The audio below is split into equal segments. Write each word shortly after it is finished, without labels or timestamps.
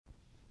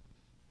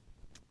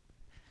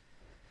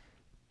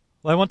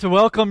Well, I want to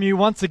welcome you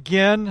once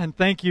again and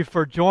thank you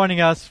for joining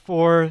us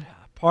for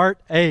part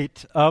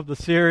 8 of the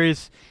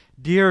series,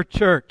 Dear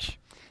Church.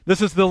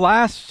 This is the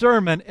last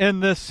sermon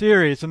in this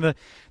series, and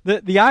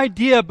the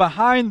idea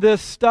behind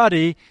this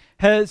study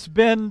has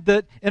been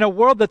that in a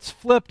world that's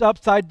flipped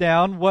upside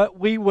down, what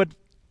we would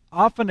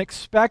often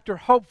expect or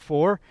hope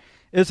for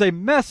is a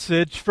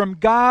message from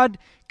God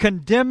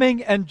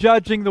condemning and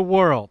judging the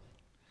world.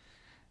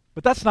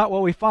 But that's not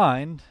what we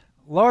find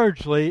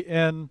largely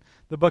in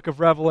the book of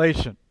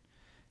Revelation.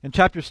 In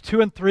chapters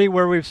 2 and 3,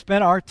 where we've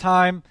spent our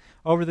time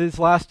over these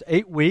last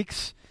 8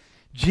 weeks,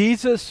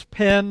 Jesus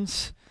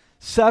pens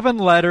 7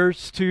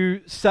 letters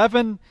to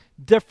 7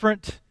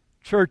 different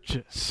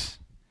churches.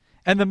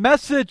 And the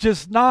message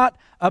is not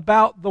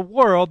about the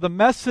world, the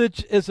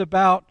message is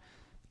about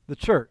the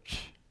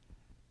church.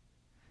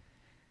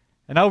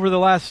 And over the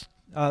last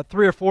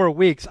 3 or 4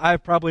 weeks,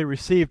 I've probably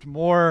received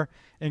more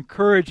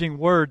encouraging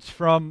words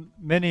from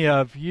many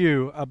of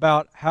you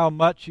about how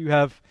much you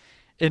have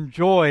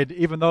enjoyed,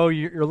 even though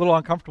you're a little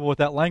uncomfortable with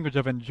that language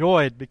of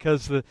enjoyed,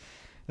 because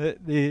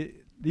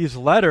these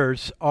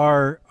letters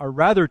are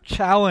rather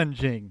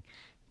challenging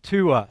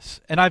to us.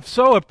 And I've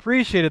so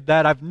appreciated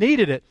that. I've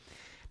needed it.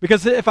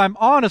 Because if I'm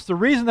honest, the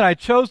reason that I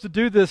chose to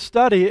do this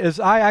study is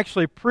I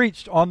actually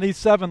preached on these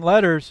 7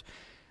 letters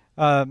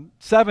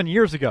 7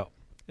 years ago.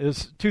 It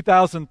was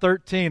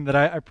 2013 that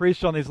I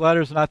preached on these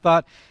letters, and I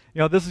thought,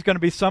 this is going to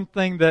be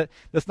something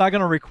that's not going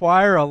to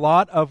require a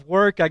lot of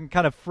work. I can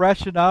kind of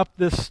freshen up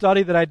this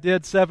study that I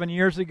did 7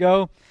 years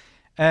ago.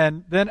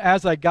 And then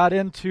as I got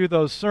into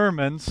those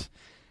sermons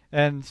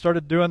and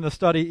started doing the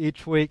study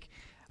each week,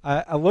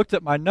 I looked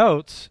at my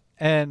notes,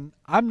 and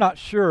I'm not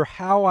sure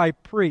how I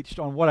preached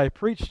on what I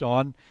preached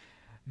on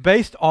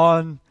based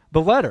on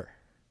the letter.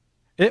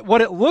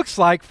 What it looks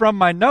like from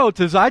my notes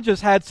is I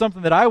just had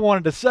something that I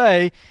wanted to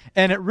say,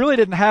 and it really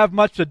didn't have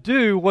much to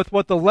do with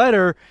what the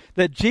letter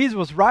that Jesus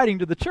was writing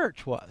to the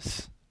church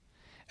was.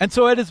 And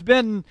so it has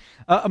been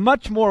a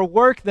much more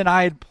work than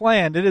I had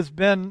planned. It has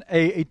been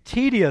a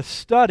tedious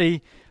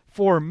study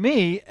for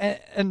me,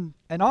 and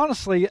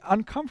honestly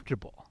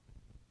uncomfortable.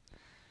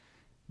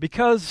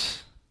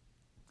 Because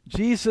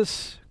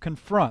Jesus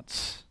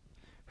confronts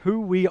who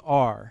we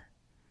are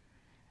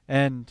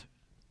and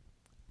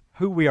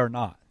who we are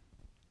not.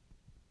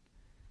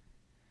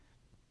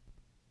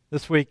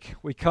 This week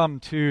we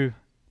come to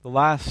the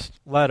last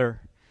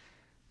letter.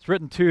 It's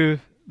written to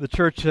the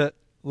church at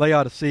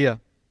Laodicea.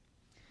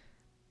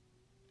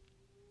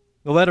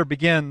 The letter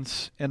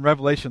begins in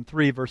Revelation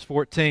 3, verse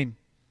 14.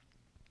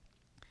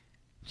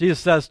 Jesus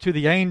says, "To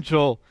the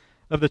angel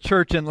of the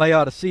church in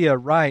Laodicea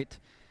write,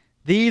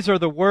 these are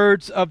the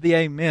words of the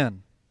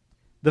Amen,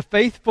 the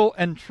faithful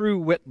and true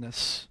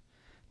witness,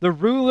 the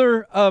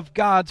ruler of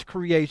God's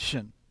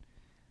creation.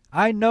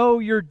 I know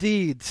your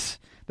deeds,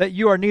 that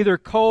you are neither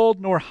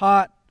cold nor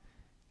hot.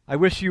 I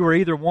wish you were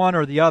either one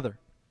or the other.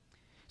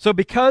 So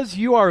because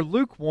you are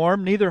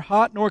lukewarm, neither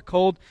hot nor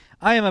cold,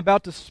 I am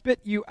about to spit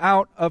you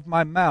out of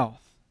my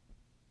mouth.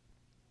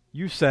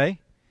 You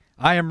say,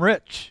 I am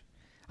rich.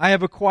 I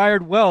have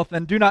acquired wealth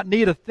and do not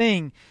need a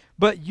thing,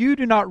 but you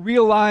do not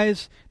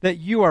realize that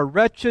you are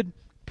wretched,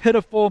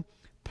 pitiful,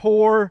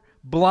 poor,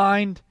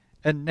 blind,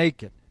 and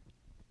naked.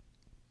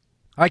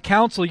 I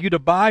counsel you to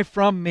buy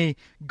from me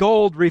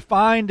gold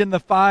refined in the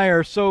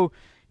fire, so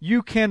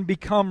you can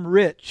become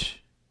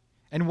rich,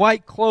 and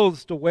white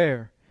clothes to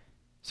wear,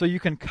 so you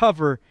can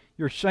cover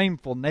your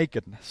shameful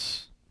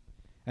nakedness,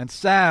 and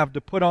salve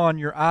to put on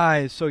your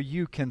eyes so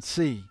you can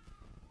see.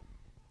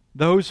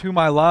 Those whom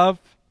I love,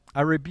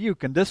 I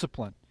rebuke and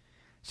discipline.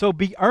 So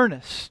be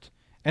earnest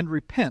and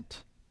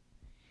repent.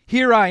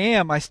 Here I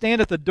am, I stand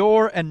at the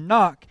door and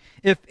knock.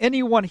 If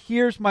anyone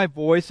hears my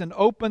voice and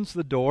opens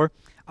the door,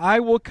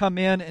 I will come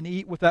in and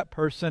eat with that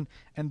person,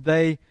 and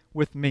they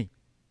with me.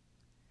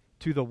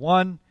 To the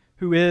one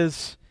who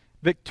is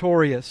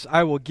victorious,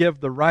 I will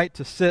give the right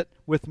to sit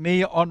with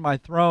me on my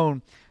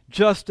throne,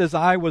 just as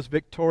I was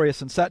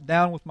victorious and sat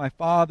down with my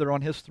Father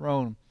on his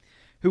throne.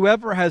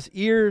 Whoever has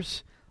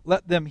ears,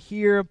 let them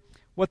hear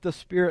what the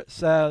Spirit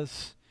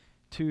says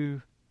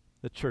to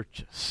the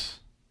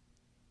churches."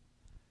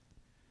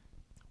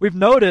 We've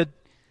noted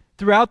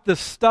throughout this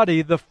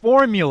study the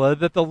formula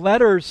that the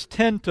letters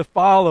tend to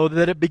follow,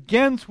 that it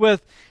begins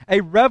with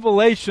a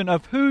revelation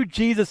of who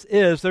Jesus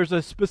is. There's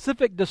a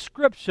specific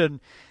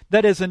description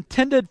that is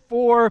intended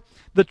for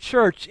the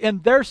church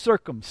in their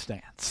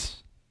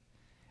circumstance.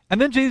 And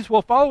then Jesus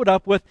will follow it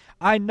up with,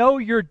 I know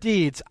your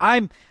deeds.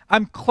 I'm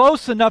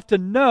close enough to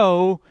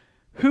know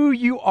who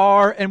you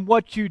are and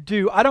what you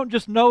do. I don't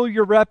just know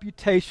your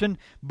reputation,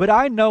 but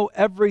I know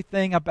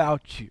everything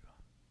about you.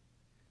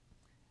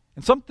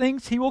 And some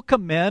things he will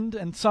commend,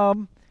 and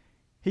some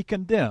he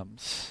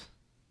condemns.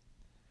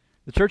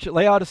 The church at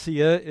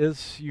Laodicea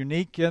is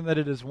unique in that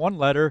it is one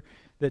letter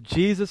that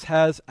Jesus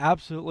has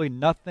absolutely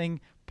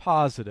nothing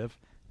positive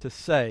to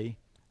say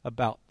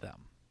about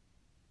them.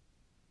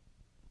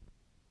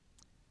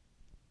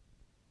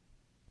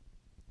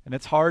 And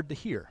it's hard to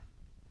hear.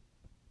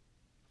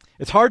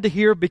 It's hard to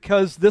hear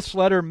because this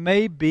letter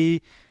may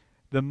be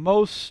the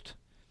most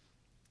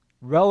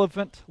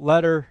relevant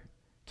letter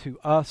to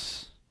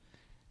us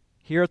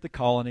here at the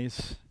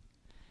Colonies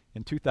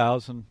in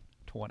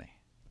 2020.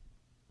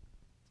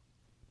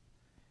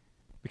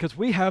 Because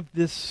we have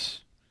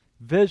this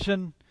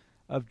vision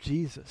of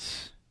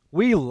Jesus.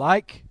 We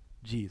like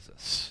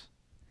Jesus.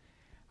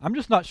 I'm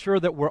just not sure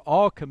that we're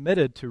all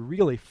committed to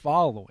really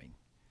following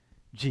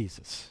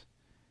Jesus.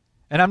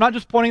 And I'm not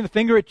just pointing the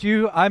finger at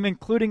you, I'm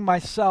including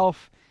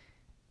myself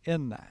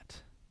in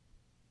that.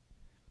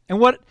 And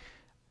what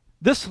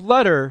this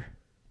letter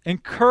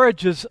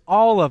encourages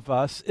all of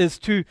us is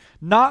to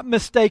not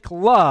mistake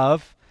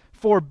love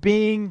for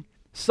being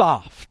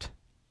soft.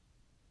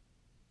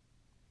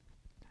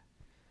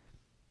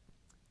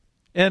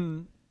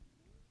 In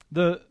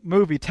the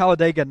movie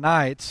Talladega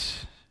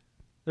Nights,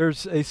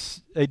 there's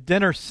a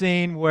dinner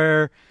scene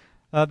where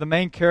the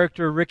main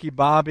character, Ricky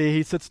Bobby,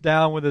 he sits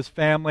down with his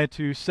family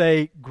to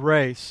say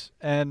grace.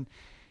 And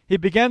he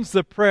begins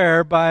the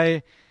prayer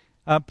by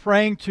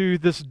praying to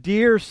this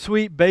dear,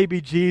 sweet baby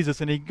Jesus.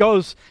 And he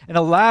goes and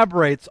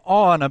elaborates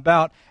on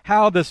about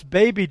how this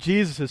baby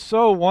Jesus is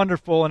so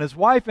wonderful. And his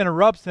wife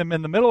interrupts him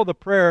in the middle of the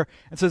prayer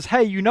and says,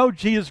 "Hey, you know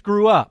Jesus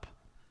grew up."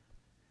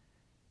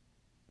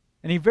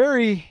 And he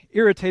very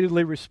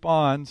irritatedly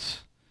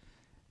responds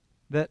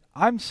that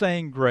I'm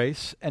saying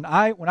grace, and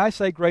when I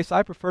say grace,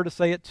 I prefer to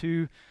say it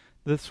to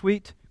the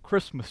sweet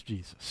Christmas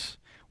Jesus.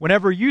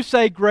 Whenever you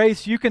say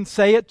grace, you can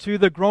say it to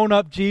the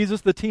grown-up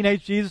Jesus, the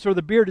teenage Jesus, or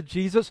the bearded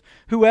Jesus,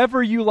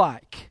 whoever you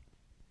like.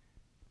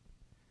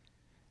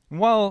 And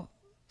while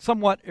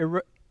somewhat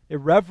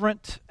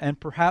irreverent and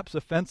perhaps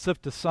offensive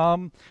to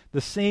some,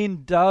 the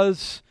scene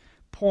does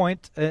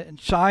point and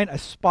shine a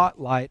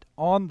spotlight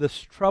on this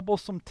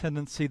troublesome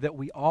tendency that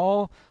we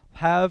all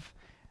have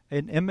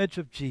an image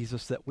of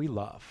Jesus that we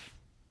love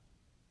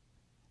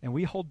and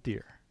we hold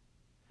dear.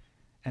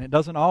 And it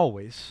doesn't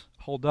always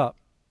hold up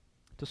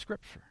to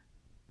Scripture.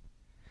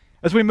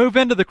 As we move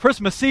into the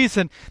Christmas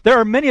season, there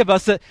are many of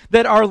us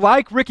that are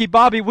like Ricky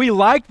Bobby. We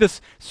like this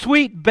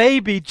sweet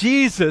baby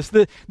Jesus,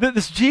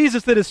 this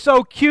Jesus that is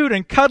so cute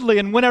and cuddly,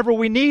 and whenever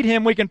we need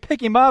him, we can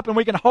pick him up and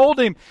we can hold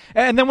him,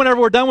 and then whenever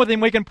we're done with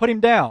him, we can put him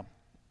down.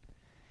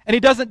 And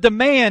he doesn't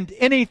demand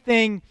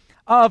anything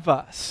of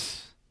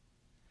us.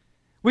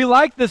 We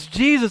like this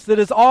Jesus that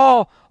is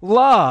all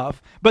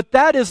love, but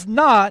that is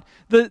not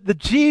the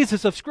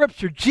Jesus of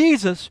Scripture.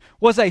 Jesus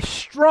was a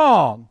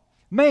strong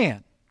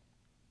man.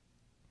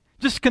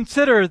 Just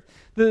consider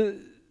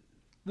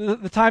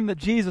the time that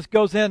Jesus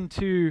goes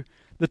into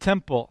the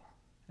temple.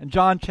 In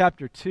John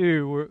chapter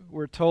 2,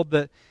 we're told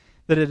that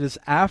it is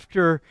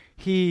after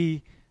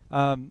he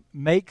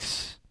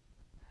makes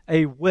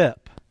a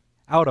whip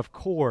out of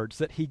cords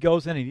that he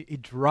goes in and he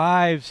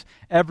drives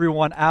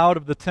everyone out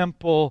of the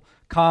temple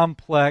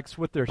complex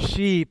with their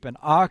sheep and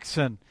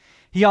oxen.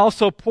 He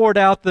also poured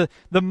out the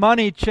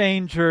money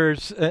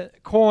changers'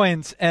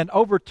 coins and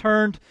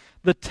overturned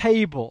the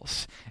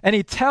tables. And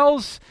he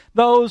tells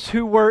those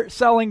who were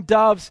selling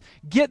doves,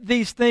 "Get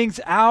these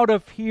things out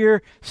of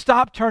here.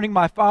 Stop turning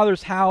my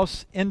Father's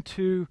house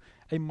into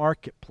a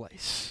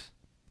marketplace."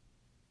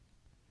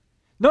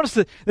 Notice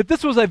that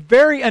this was a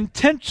very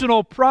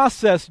intentional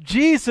process.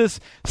 Jesus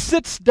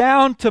sits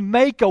down to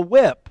make a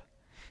whip.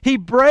 He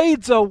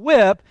braids a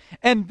whip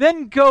and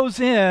then goes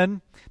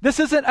in. This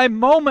isn't a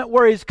moment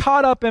where he's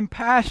caught up in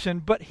passion,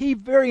 but he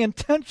very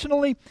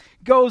intentionally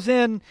goes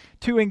in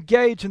to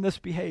engage in this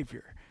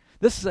behavior.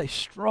 This is a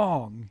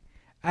strong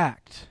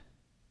act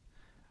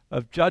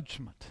of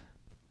judgment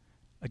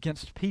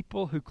against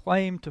people who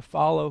claim to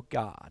follow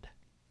God.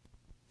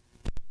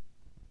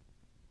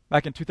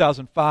 Back in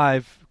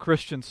 2005,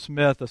 Christian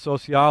Smith, a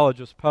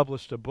sociologist,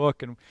 published a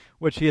book in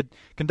which he had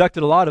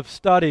conducted a lot of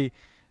study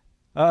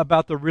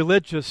about the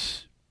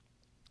religious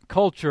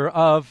culture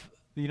of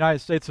the United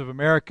States of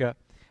America.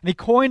 And he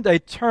coined a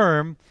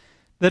term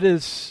that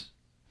is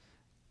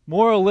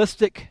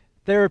moralistic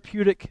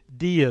therapeutic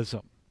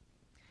deism.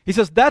 He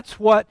says that's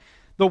what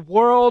the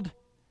world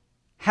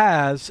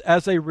has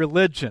as a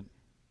religion.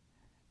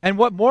 And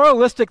what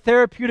moralistic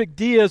therapeutic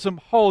deism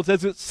holds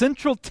as its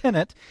central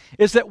tenet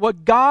is that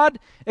what God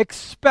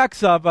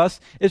expects of us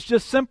is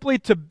just simply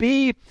to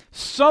be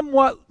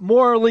somewhat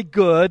morally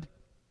good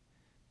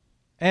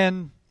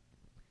and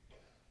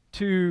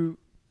to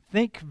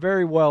think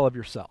very well of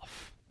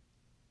yourself.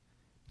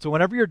 So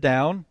whenever you're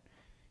down,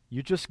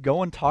 you just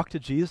go and talk to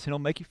Jesus and he'll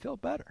make you feel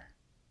better.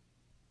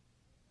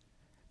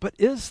 But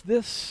is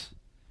this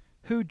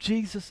who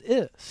Jesus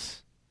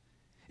is?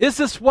 Is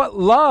this what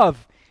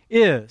love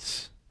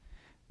is?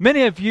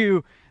 Many of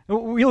you,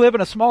 we live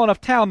in a small enough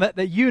town that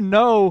you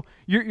know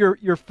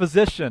your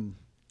physician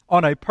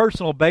on a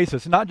personal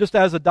basis, not just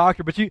as a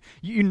doctor, but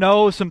you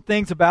know some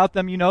things about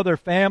them. You know their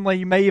family.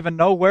 You may even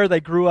know where they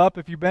grew up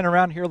if you've been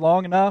around here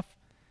long enough.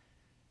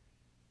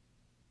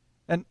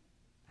 And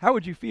how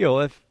would you feel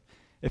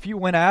if you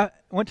went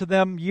to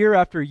them year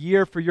after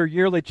year for your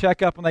yearly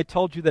checkup and they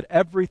told you that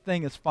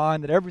everything is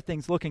fine, that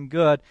everything's looking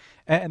good,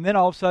 and then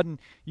all of a sudden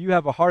you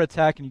have a heart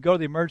attack and you go to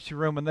the emergency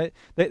room and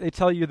they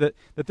tell you that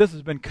this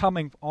has been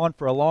coming on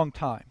for a long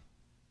time?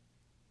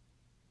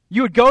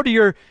 You would go to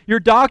your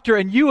doctor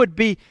and you would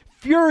be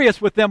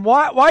furious with them.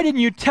 Why didn't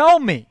you tell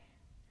me?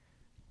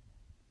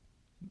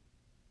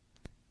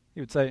 He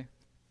would say,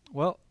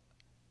 well,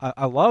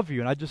 I love you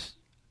and I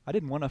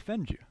didn't want to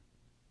offend you.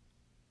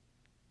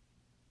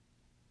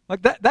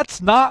 Like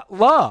that's not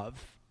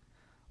love.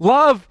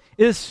 Love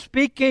is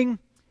speaking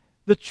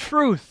the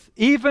truth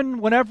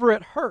even whenever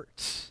it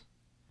hurts.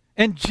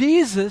 And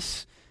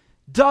Jesus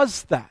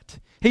does that.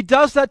 He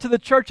does that to the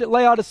church at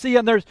Laodicea,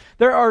 and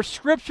there are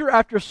scripture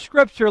after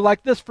scripture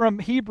like this from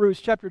Hebrews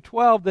chapter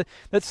 12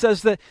 that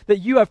says that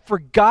you have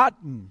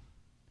forgotten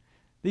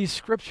these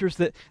scriptures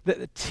that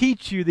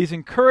teach you, these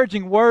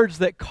encouraging words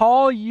that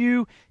call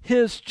you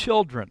His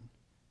children.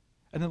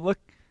 And then look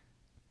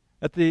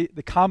at the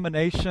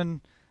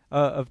combination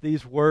of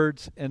these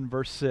words in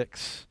verse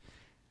 6.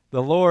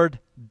 The Lord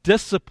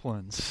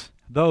disciplines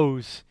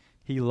those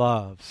He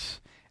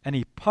loves, and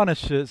He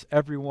punishes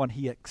everyone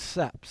He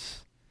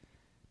accepts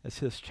as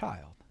His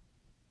child.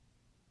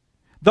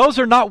 Those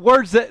are not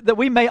words that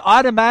we may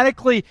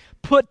automatically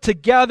put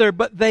together,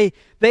 but they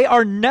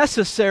are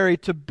necessary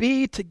to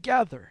be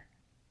together.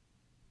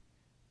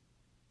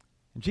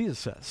 And Jesus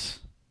says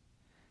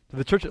to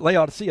the church at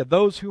Laodicea,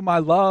 those whom I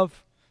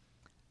love,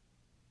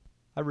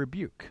 I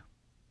rebuke.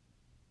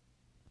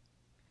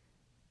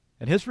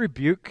 And His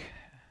rebuke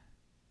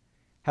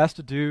has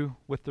to do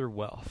with their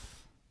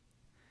wealth.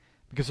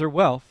 Because their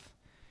wealth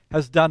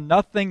has done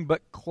nothing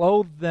but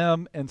clothe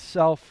them in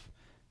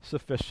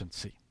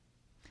self-sufficiency.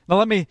 Now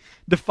let me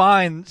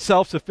define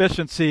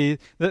self-sufficiency,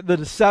 the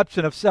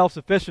deception of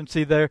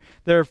self-sufficiency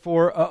there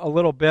for a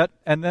little bit,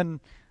 and then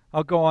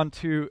I'll go on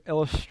to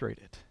illustrate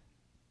it.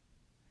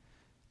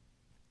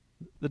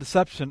 The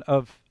deception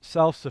of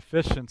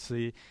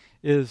self-sufficiency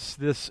is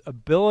this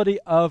ability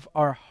of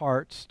our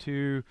hearts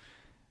to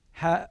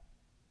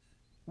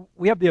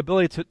we have the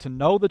ability to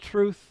know the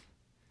truth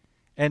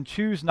and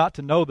choose not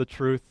to know the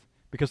truth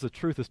because the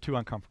truth is too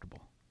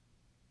uncomfortable.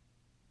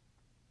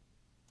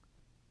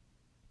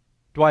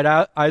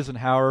 Dwight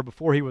Eisenhower,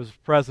 before he was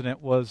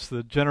president, was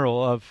the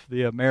general of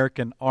the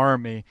American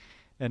Army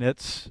and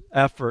its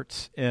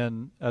efforts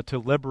to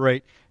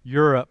liberate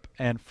Europe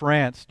and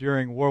France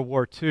during World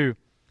War II.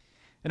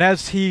 And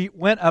as he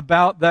went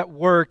about that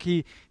work,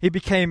 he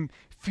became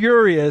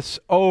furious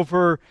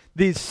over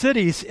these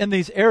cities in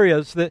these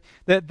areas that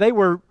they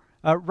were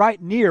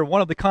right near one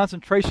of the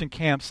concentration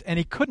camps, and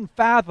he couldn't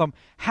fathom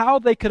how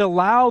they could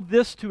allow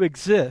this to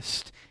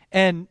exist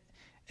and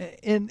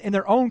in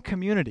their own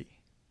community.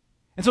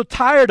 And so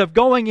tired of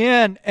going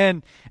in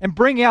and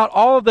bringing out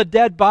all of the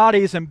dead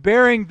bodies and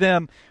burying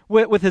them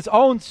with his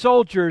own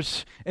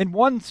soldiers, in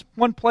one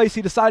place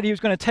he decided he was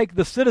going to take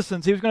the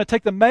citizens, he was going to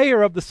take the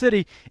mayor of the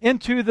city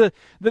into the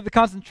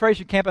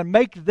concentration camp and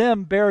make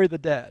them bury the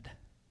dead.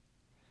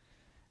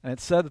 And it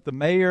said that the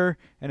mayor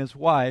and his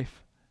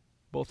wife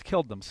both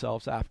killed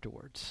themselves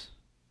afterwards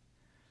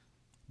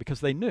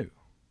because they knew.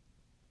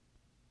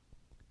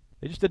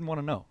 They just didn't want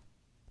to know.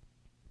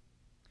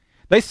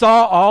 They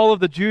saw all of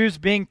the Jews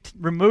being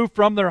removed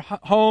from their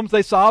homes.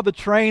 They saw the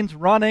trains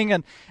running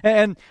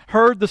and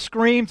heard the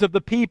screams of the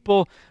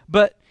people,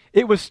 but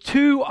it was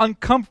too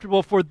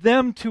uncomfortable for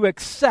them to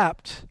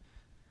accept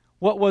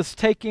what was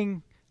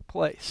taking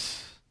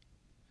place.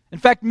 In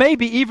fact,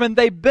 maybe even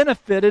they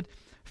benefited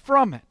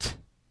from it.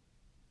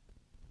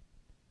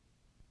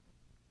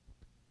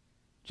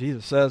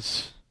 Jesus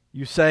says,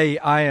 you say,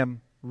 I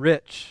am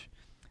rich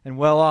and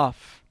well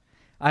off.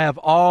 I have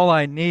all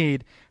I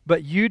need,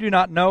 but you do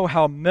not know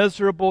how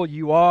miserable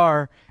you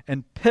are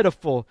and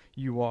pitiful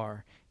you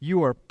are.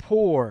 You are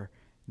poor,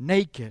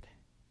 naked,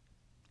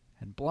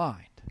 and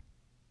blind.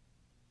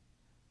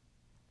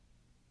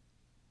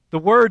 The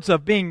words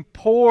of being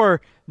poor,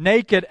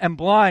 naked, and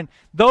blind,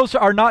 those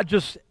are not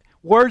just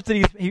words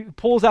that he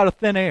pulls out of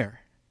thin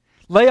air.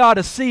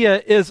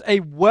 Laodicea is a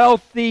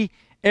wealthy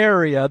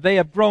area. They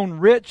have grown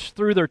rich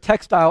through their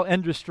textile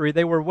industry.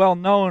 They were well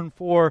known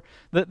for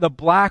the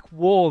black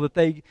wool that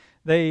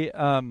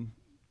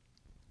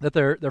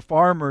their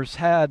farmers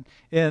had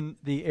in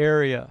the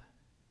area.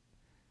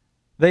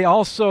 They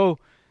also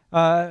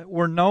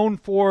were known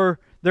for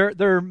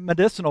their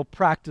medicinal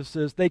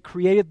practices. They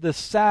created this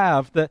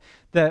salve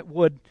that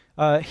would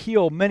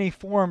heal many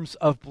forms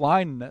of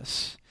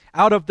blindness.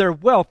 Out of their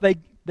wealth,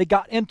 they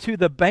got into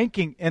the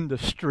banking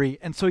industry.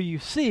 And so you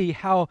see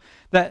how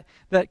that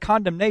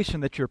condemnation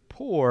that you're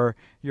poor,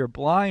 you're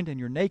blind, and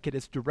you're naked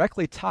is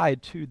directly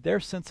tied to their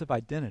sense of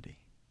identity.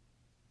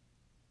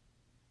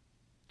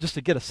 Just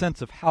to get a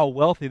sense of how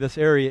wealthy this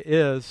area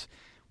is,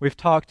 we've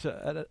talked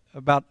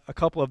about a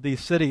couple of these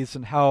cities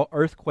and how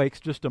earthquakes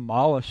just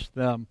demolished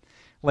them.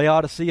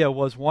 Laodicea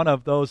was one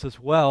of those as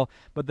well,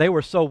 but they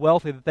were so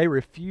wealthy that they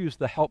refused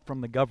the help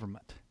from the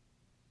government.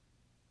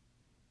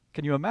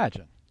 Can you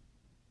imagine?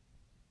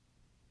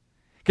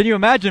 Can you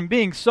imagine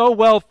being so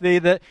wealthy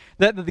that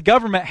the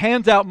government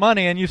hands out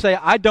money and you say,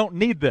 I don't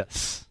need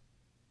this?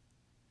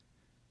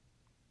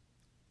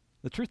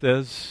 The truth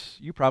is,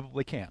 you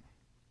probably can.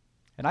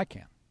 And I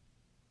can.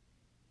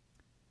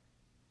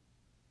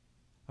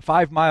 A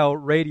 5-mile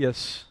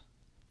radius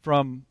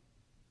from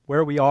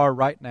where we are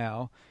right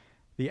now,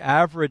 the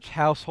average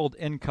household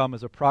income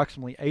is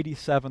approximately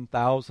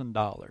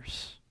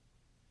 $87,000.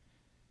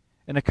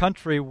 In a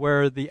country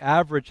where the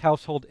average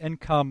household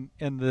income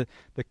in the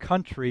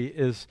country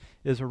is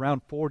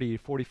around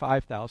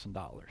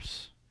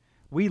 $45,000.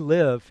 We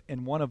live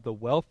in one of the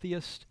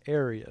wealthiest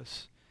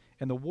areas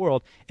in the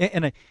world,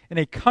 in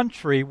a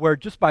country where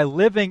just by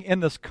living in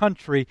this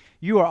country,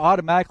 you are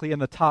automatically in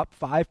the top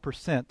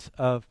 5%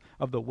 of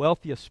the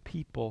wealthiest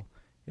people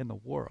in the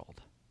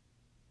world.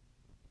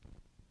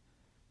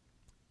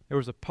 There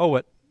was a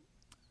poet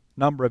a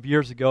number of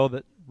years ago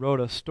that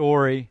wrote a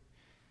story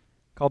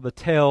called The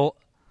Tale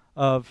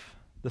of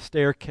the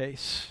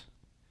Staircase.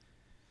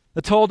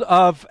 It told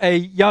of a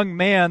young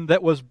man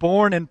that was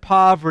born in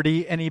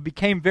poverty, and he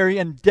became very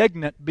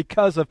indignant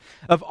because of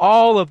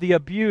all of the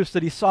abuse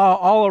that he saw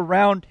all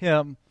around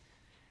him.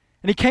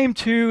 And he came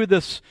to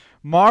this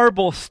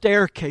marble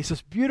staircase,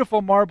 this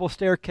beautiful marble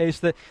staircase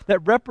that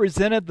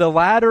represented the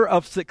ladder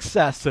of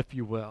success, if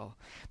you will.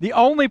 The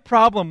only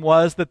problem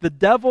was that the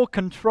devil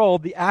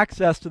controlled the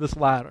access to this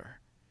ladder.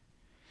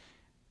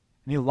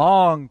 And he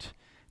longed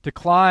to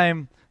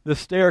climb the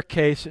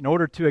staircase in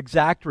order to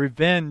exact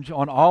revenge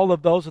on all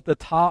of those at the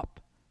top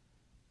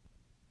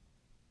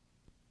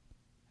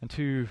and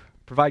to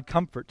provide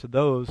comfort to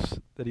those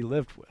that he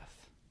lived with.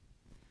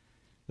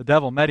 The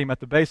devil met him at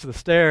the base of the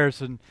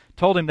stairs and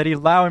told him that he'd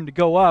allow him to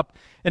go up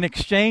in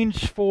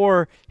exchange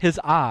for his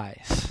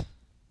eyes.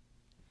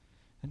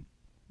 And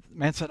the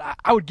man said,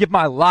 I would give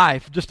my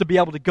life just to be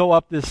able to go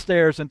up this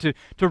stairs and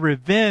to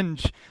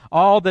revenge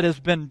all that has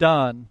been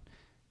done.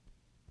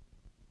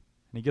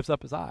 And he gives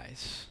up his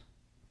eyes.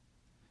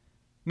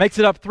 Makes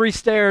it up 3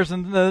 stairs,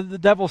 and the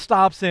devil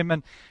stops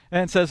him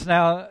and says,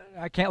 now,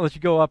 I can't let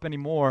you go up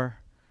anymore.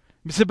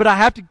 He said, but I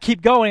have to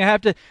keep going. I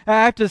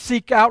have to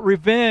seek out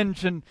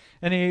revenge. And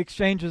he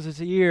exchanges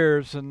his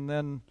ears, and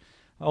then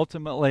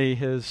ultimately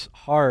his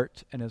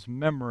heart and his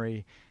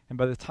memory. And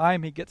by the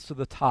time he gets to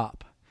the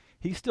top,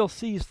 he still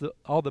sees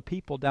all the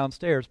people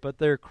downstairs, but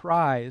their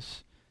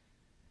cries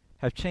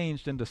have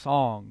changed into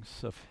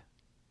songs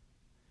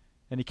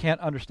and he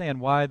can't understand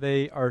why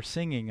they are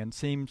singing and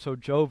seem so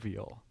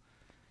jovial.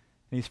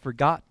 And he's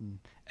forgotten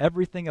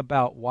everything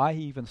about why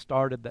he even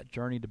started that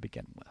journey to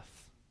begin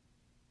with.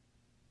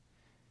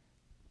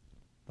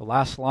 The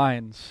last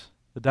lines,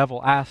 the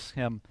devil asks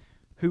him,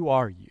 who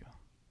are you?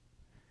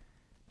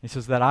 He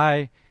says that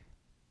I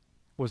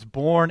was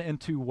born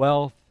into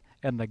wealth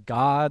and the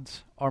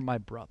gods are my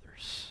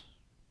brothers.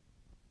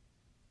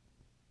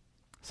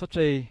 Such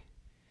a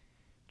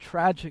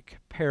tragic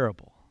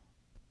parable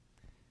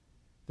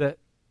that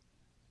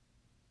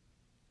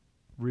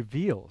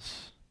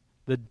reveals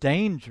the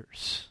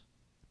dangers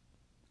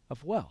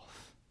of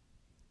wealth.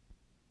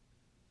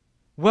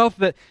 Wealth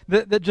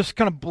that just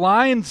kind of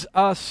blinds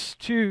us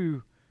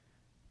to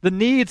the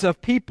needs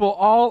of people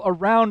all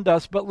around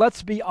us. But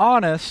let's be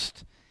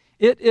honest,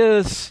 it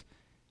is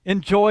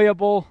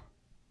enjoyable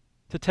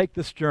to take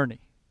this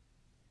journey.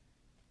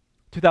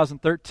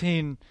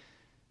 2013,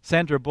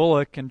 Sandra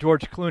Bullock and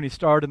George Clooney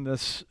starred in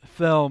this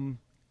film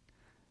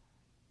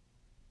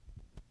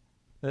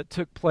that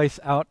took place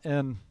out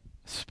in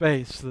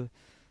space. The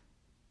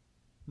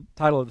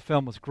title of the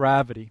film was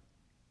Gravity.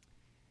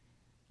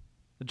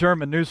 The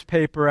German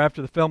newspaper,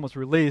 after the film was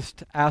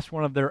released, asked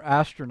one of their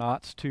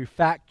astronauts to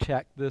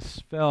fact-check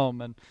this film.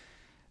 And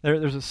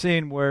there's a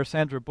scene where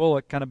Sandra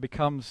Bullock kind of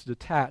becomes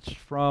detached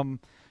from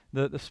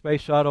the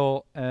space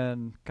shuttle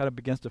and kind of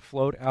begins to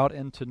float out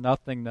into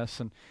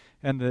nothingness.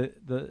 And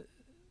the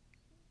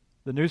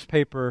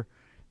newspaper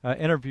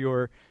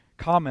interviewer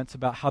comments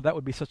about how that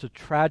would be such a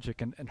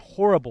tragic and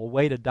horrible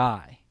way to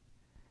die,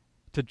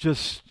 to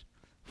just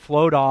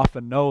float off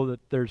and know that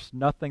there's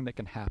nothing that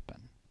can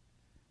happen.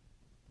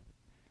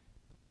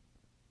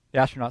 The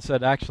astronaut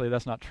said, actually,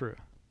 that's not true.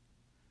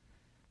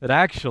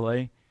 That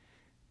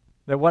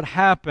what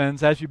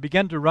happens as you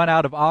begin to run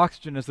out of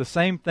oxygen is the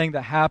same thing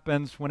that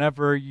happens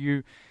whenever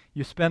you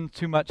spend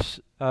too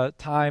much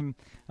time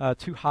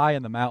too high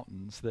in the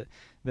mountains,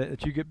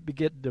 that you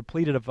get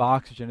depleted of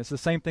oxygen. It's the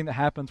same thing that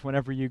happens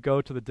whenever you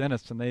go to the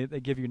dentist and they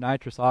give you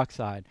nitrous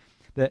oxide,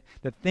 that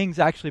things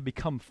actually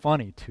become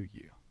funny to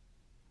you.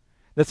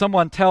 That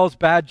someone tells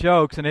bad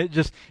jokes and it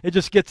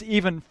just gets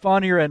even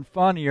funnier and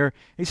funnier.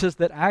 He says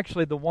that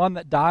actually the one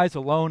that dies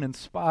alone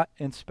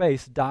in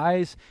space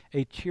dies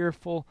a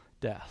cheerful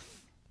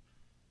death.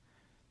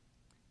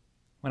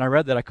 When I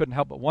read that, I couldn't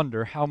help but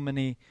wonder how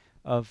many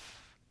of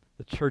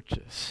the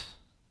churches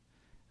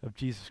of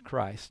Jesus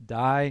Christ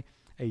die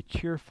a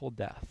cheerful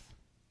death.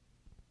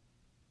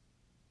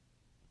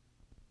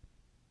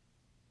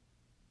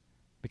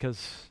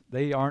 Because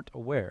they aren't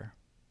aware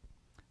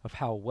of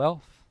how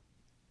wealth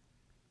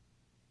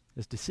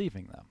is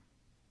deceiving them.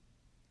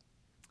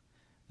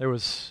 There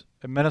was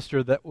a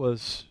minister that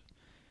was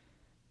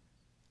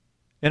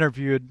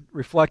interviewed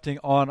reflecting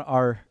on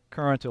our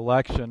current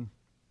election.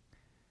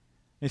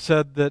 He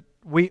said that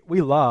we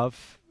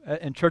love,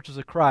 in churches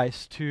of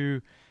Christ,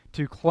 to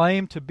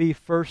claim to be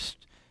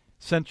first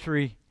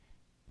century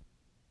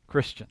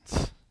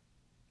Christians.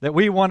 that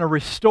we want to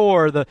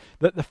restore the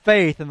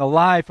faith and the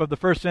life of the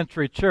first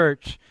century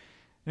church.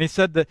 And he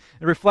said that,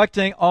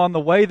 reflecting on the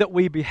way that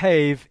we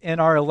behave in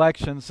our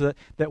elections,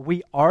 that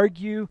we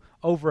argue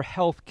over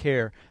health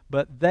care,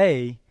 but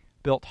they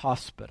built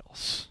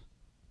hospitals.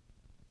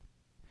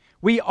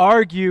 We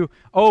argue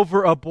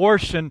over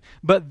abortion,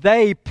 but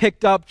they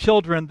picked up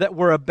children that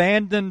were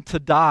abandoned to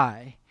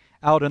die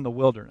out in the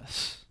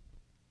wilderness.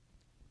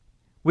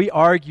 We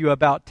argue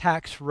about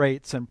tax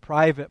rates and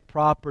private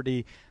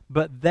property,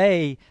 but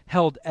they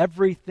held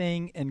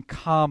everything in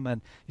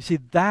common. You see,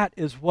 that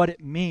is what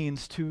it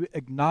means to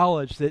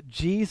acknowledge that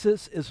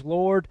Jesus is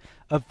Lord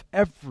of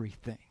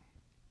everything.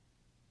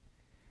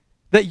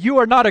 That you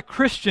are not a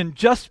Christian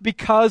just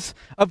because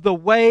of the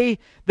way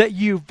that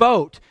you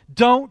vote.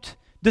 Don't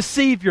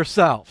deceive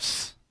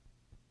yourselves.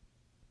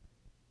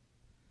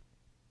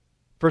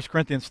 1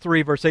 Corinthians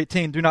 3, verse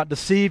 18, do not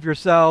deceive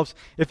yourselves.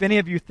 If any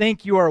of you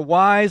think you are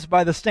wise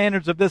by the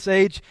standards of this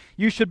age,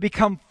 you should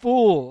become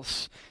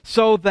fools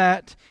so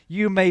that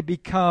you may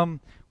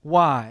become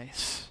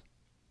wise.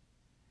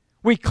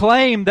 We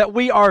claim that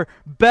we are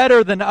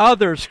better than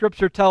others,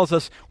 Scripture tells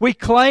us. We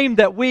claim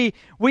that we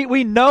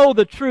know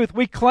the truth.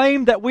 We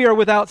claim that we are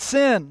without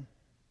sin.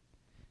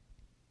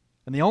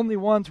 And the only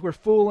ones we're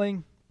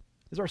fooling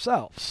is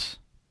ourselves.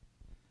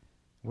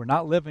 We're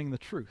not living the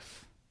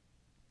truth.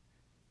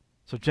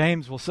 So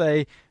James will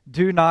say,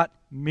 do not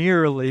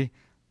merely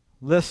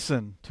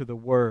listen to the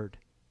word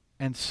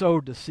and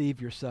so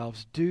deceive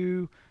yourselves.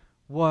 Do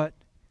what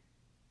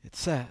it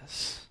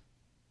says.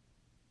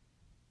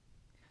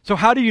 So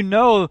how do you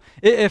know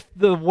if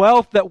the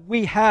wealth that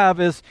we have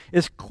is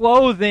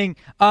clothing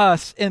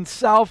us in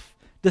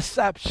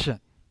self-deception?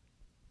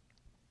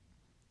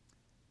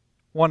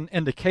 One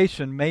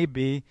indication may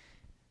be,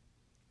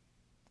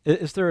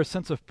 is there a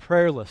sense of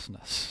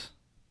prayerlessness?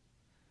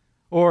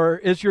 Or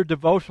is your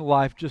devotional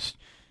life just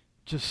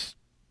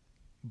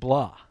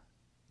blah?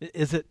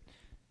 Is it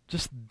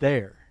just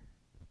there?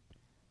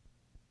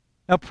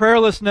 Now,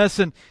 prayerlessness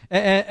and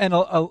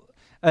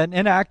an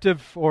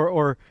inactive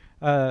or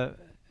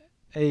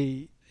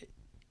a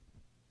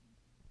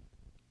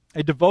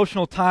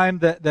devotional time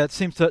that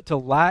seems to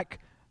lack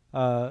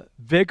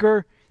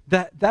vigor,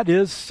 that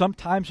is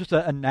sometimes just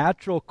a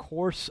natural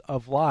course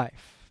of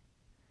life.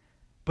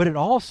 But it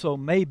also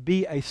may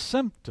be a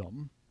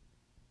symptom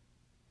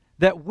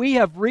that we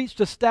have reached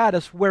a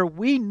status where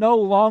we no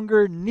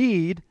longer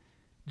need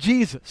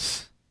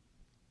Jesus.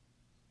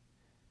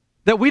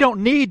 That we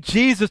don't need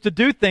Jesus to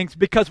do things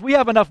because we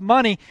have enough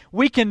money,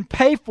 we can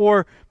pay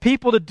for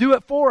people to do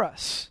it for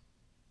us.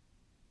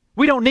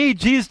 We don't need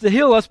Jesus to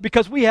heal us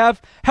because we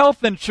have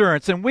health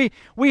insurance and we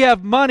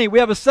have money, we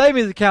have a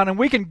savings account, and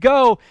we can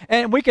go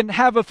and we can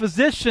have a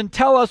physician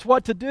tell us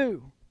what to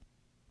do.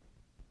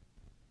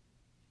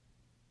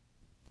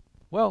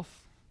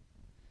 Wealth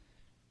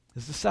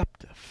is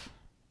deceptive.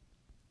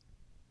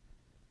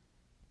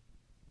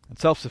 And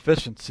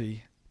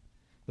self-sufficiency,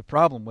 the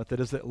problem with it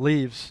is that it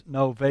leaves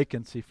no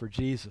vacancy for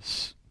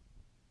Jesus.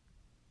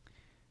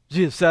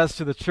 Jesus says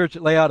to the church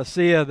at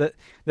Laodicea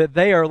that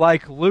they are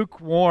like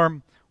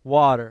lukewarm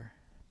water.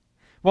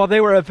 While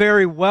they were a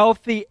very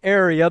wealthy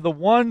area, the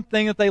one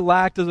thing that they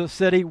lacked as a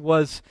city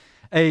was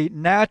a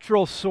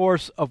natural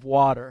source of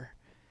water.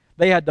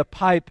 They had to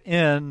pipe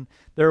in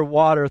their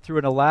water through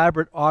an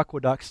elaborate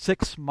aqueduct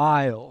 6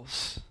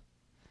 miles.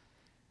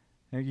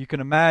 Now you can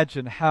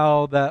imagine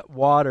how that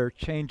water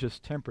changes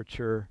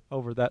temperature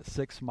over that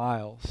 6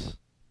 miles.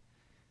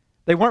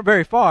 They weren't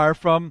very far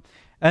from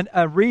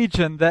a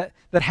region that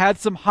had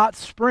some hot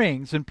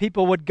springs, and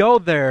people would go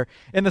there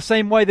in the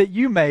same way that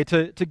you may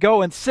to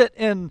go and sit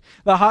in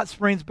the hot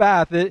springs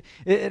bath.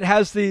 It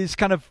has these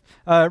kind of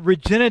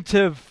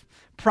regenerative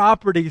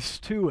properties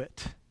to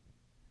it.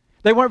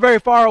 They weren't very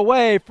far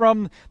away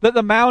from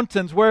the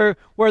mountains where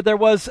there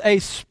was a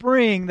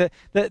spring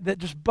that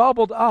just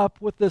bubbled up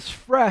with this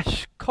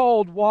fresh,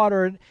 cold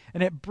water,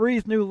 and it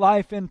breathed new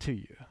life into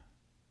you.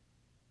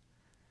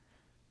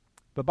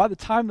 But by the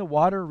time the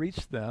water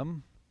reached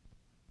them,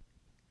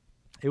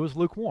 it was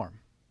lukewarm.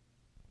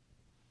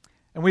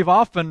 And we've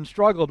often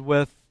struggled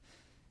with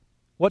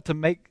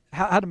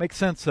how to make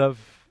sense of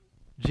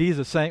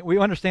Jesus saying, we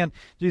understand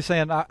Jesus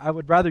saying, I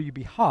would rather you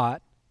be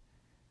hot,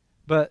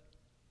 but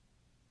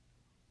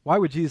why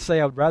would Jesus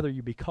say, I would rather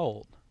you be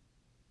cold?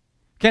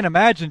 Can't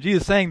imagine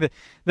Jesus saying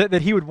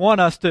that he would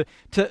want us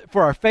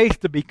for our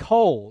faith to be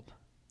cold.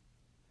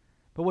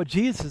 But what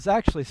Jesus is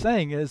actually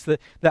saying is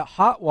that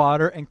hot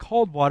water and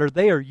cold water,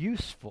 they are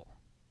useful.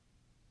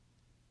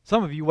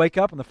 Some of you wake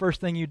up and the first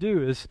thing you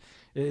do is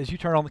you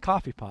turn on the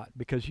coffee pot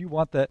because you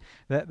want that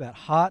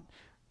hot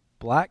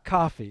black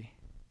coffee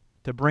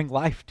to bring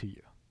life to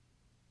you.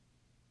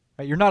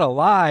 Right? You're not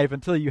alive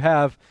until you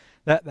have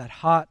that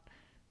hot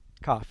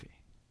coffee.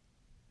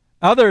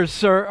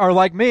 Others are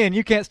like me, and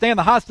you can't stand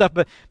the hot stuff,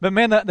 but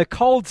man, the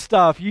cold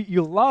stuff,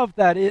 you love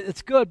that.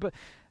 It's good,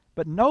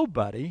 but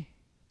nobody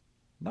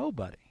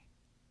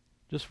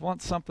just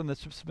wants something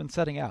that's just been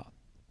setting out.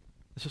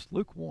 It's just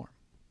lukewarm.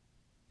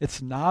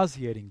 It's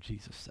nauseating,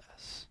 Jesus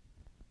says.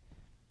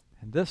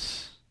 And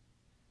this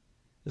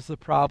is the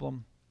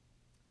problem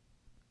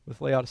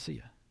with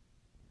Laodicea.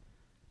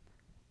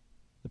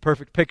 The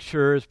perfect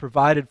picture is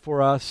provided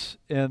for us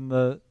in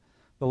the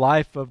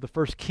life of the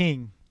first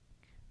king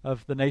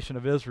of the nation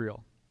of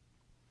Israel.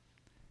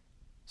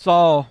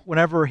 Saul,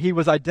 whenever he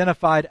was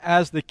identified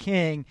as the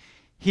king,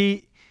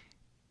 he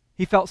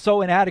felt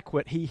so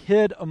inadequate, he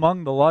hid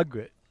among the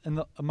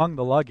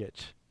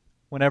luggage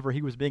whenever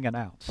he was being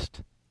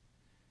announced.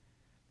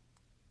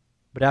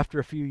 But after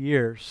a few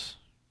years,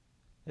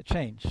 it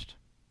changed.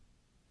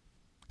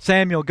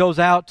 Samuel goes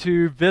out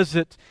to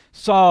visit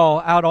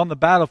Saul out on the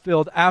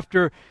battlefield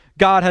after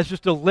God has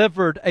just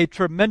delivered a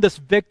tremendous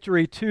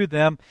victory to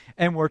them,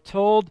 and we're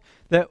told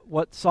that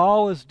what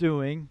Saul is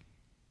doing,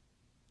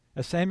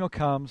 as Samuel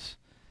comes,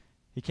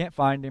 he can't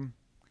find him,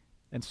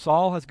 and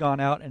Saul has gone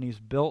out and he's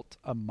built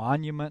a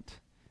monument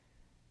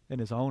in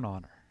his own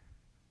honor.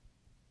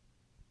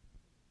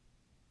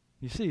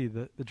 You see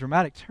the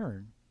dramatic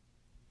turn.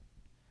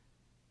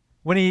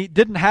 When he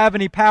didn't have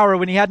any power,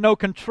 when he had no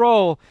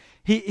control,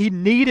 he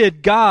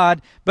needed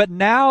God, but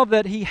now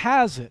that he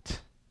has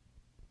it,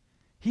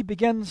 he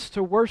begins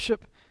to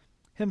worship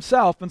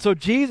himself. And so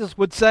Jesus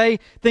would say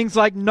things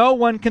like, no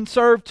one can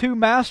serve two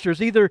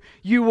masters. Either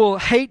you will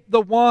hate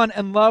the one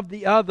and love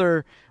the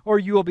other, or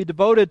you will be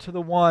devoted to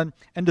the one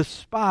and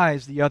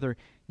despise the other.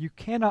 You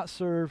cannot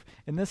serve,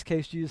 in this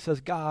case, Jesus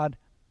says, God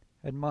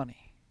and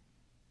money.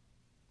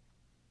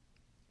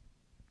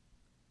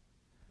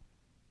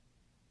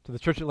 To the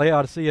church at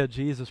Laodicea,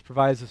 Jesus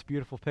provides this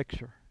beautiful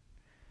picture.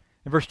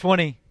 In verse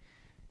 20,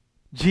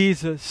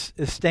 Jesus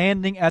is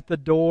standing at the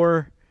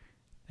door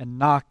and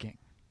knocking.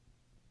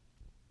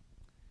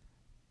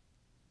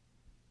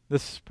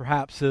 This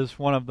perhaps is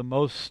one of the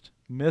most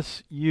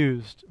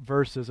misused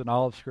verses in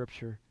all of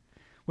Scripture.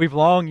 We've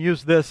long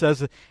used this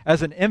as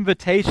an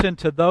invitation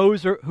to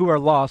those who are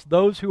lost,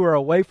 those who are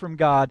away from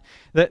God,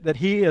 that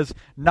He is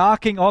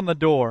knocking on the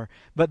door.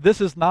 But this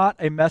is not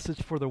a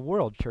message for the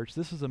world, church.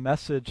 This is a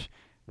message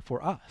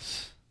for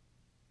us.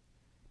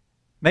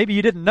 Maybe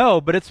you didn't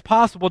know, but it's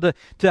possible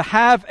to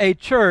have a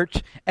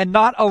church and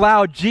not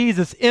allow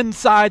Jesus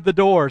inside the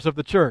doors of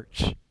the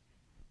church.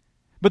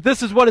 But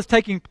this is what is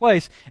taking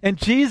place. And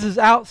Jesus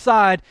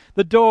outside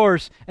the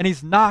doors, and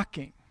He's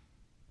knocking.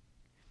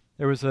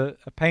 There was a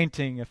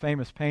painting, a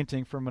famous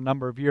painting from a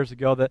number of years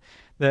ago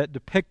that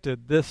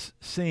depicted this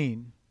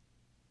scene.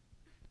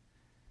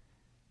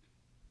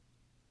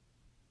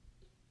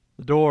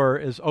 The door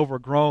is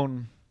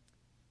overgrown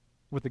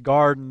with the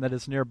garden that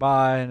is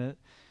nearby, and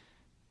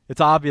it's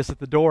obvious that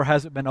the door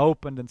hasn't been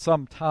opened in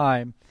some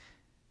time.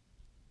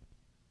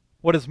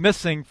 What is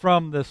missing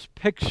from this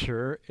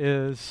picture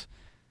is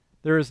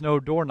there is no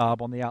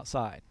doorknob on the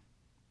outside.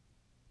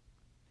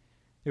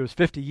 It was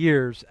 50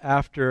 years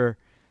after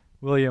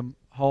William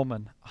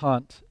Holman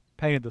Hunt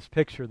painted this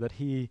picture that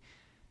he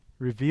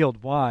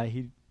revealed why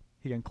he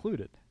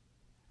included,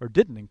 or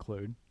didn't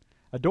include,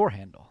 a door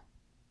handle.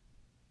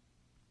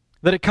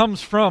 That it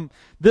comes from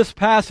this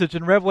passage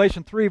in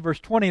Revelation 3, verse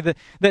 20,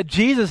 that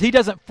Jesus, He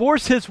doesn't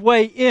force His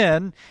way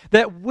in,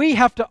 that we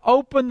have to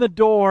open the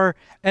door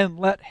and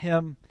let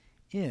Him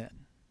in.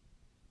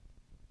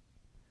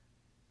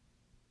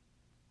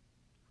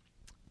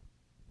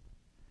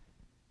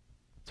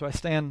 So I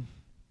stand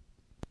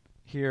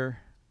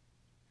here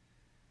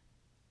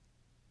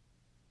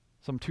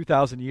some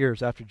 2,000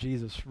 years after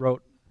Jesus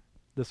wrote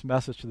this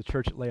message to the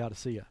church at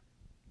Laodicea,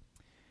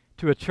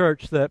 to a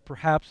church that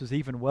perhaps is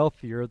even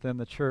wealthier than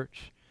the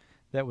church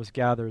that was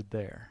gathered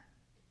there.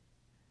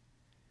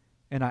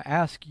 And I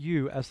ask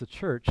you, as the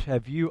church,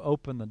 have you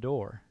opened the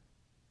door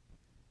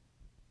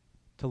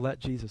to let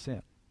Jesus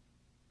in?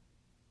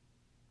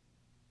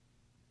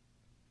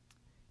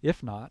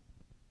 If not,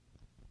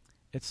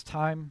 it's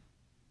time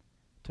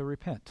to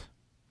repent.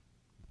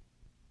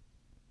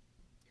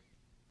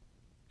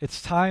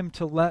 It's time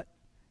to let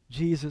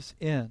Jesus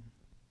in.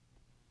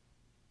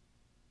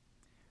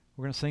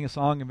 We're going to sing a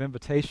song of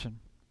invitation.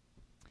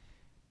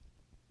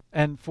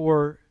 And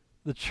for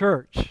the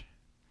church,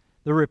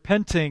 the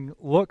repenting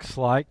looks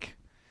like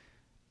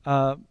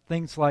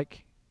things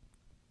like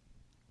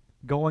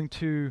going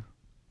to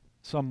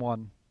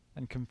someone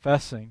and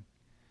confessing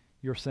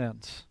your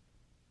sins.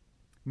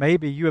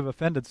 Maybe you have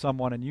offended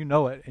someone and you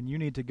know it, and you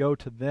need to go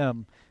to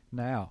them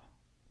now.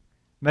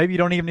 Maybe you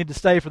don't even need to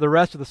stay for the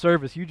rest of the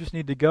service. You just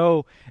need to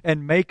go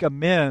and make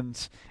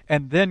amends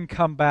and then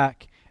come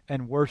back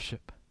and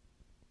worship.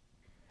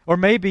 Or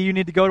maybe you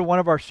need to go to one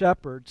of our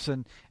shepherds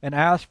and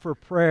ask for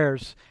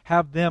prayers,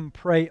 have them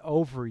pray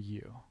over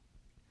you.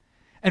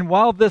 And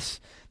while this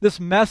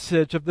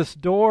message of this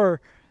door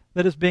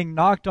that is being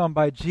knocked on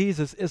by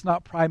Jesus is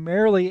not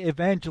primarily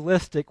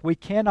evangelistic, we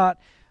cannot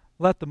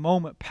let the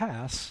moment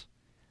pass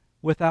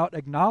without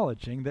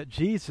acknowledging that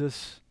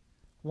Jesus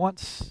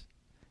wants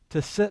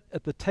to sit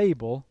at the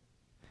table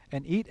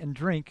and eat and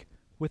drink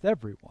with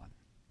everyone.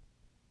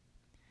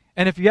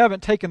 And if you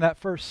haven't taken that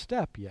first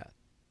step yet,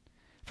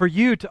 for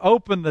you to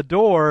open the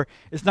door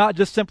is not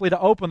just simply to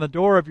open the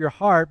door of your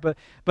heart,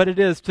 but it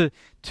is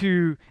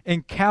to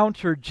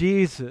encounter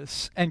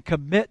Jesus and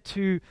commit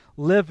to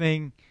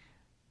living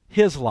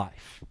his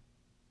life.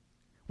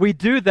 We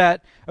do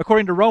that,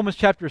 according to Romans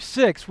chapter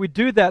 6, we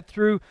do that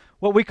through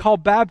what we call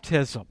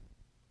baptism.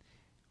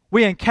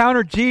 We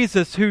encounter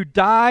Jesus who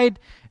died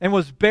and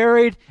was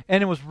buried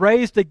and was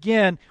raised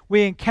again.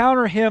 We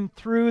encounter him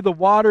through the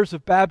waters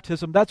of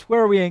baptism. That's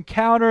where we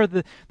encounter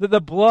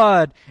the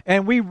blood,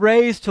 and we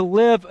raise to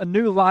live a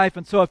new life.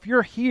 And so if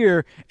you're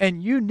here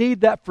and you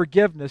need that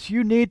forgiveness,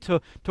 you need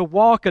to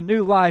walk a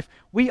new life,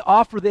 we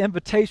offer the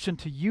invitation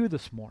to you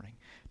this morning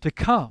to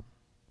come,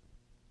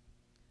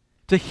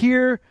 to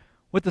hear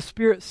what the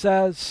Spirit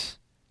says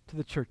to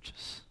the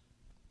churches.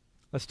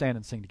 Let's stand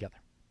and sing together.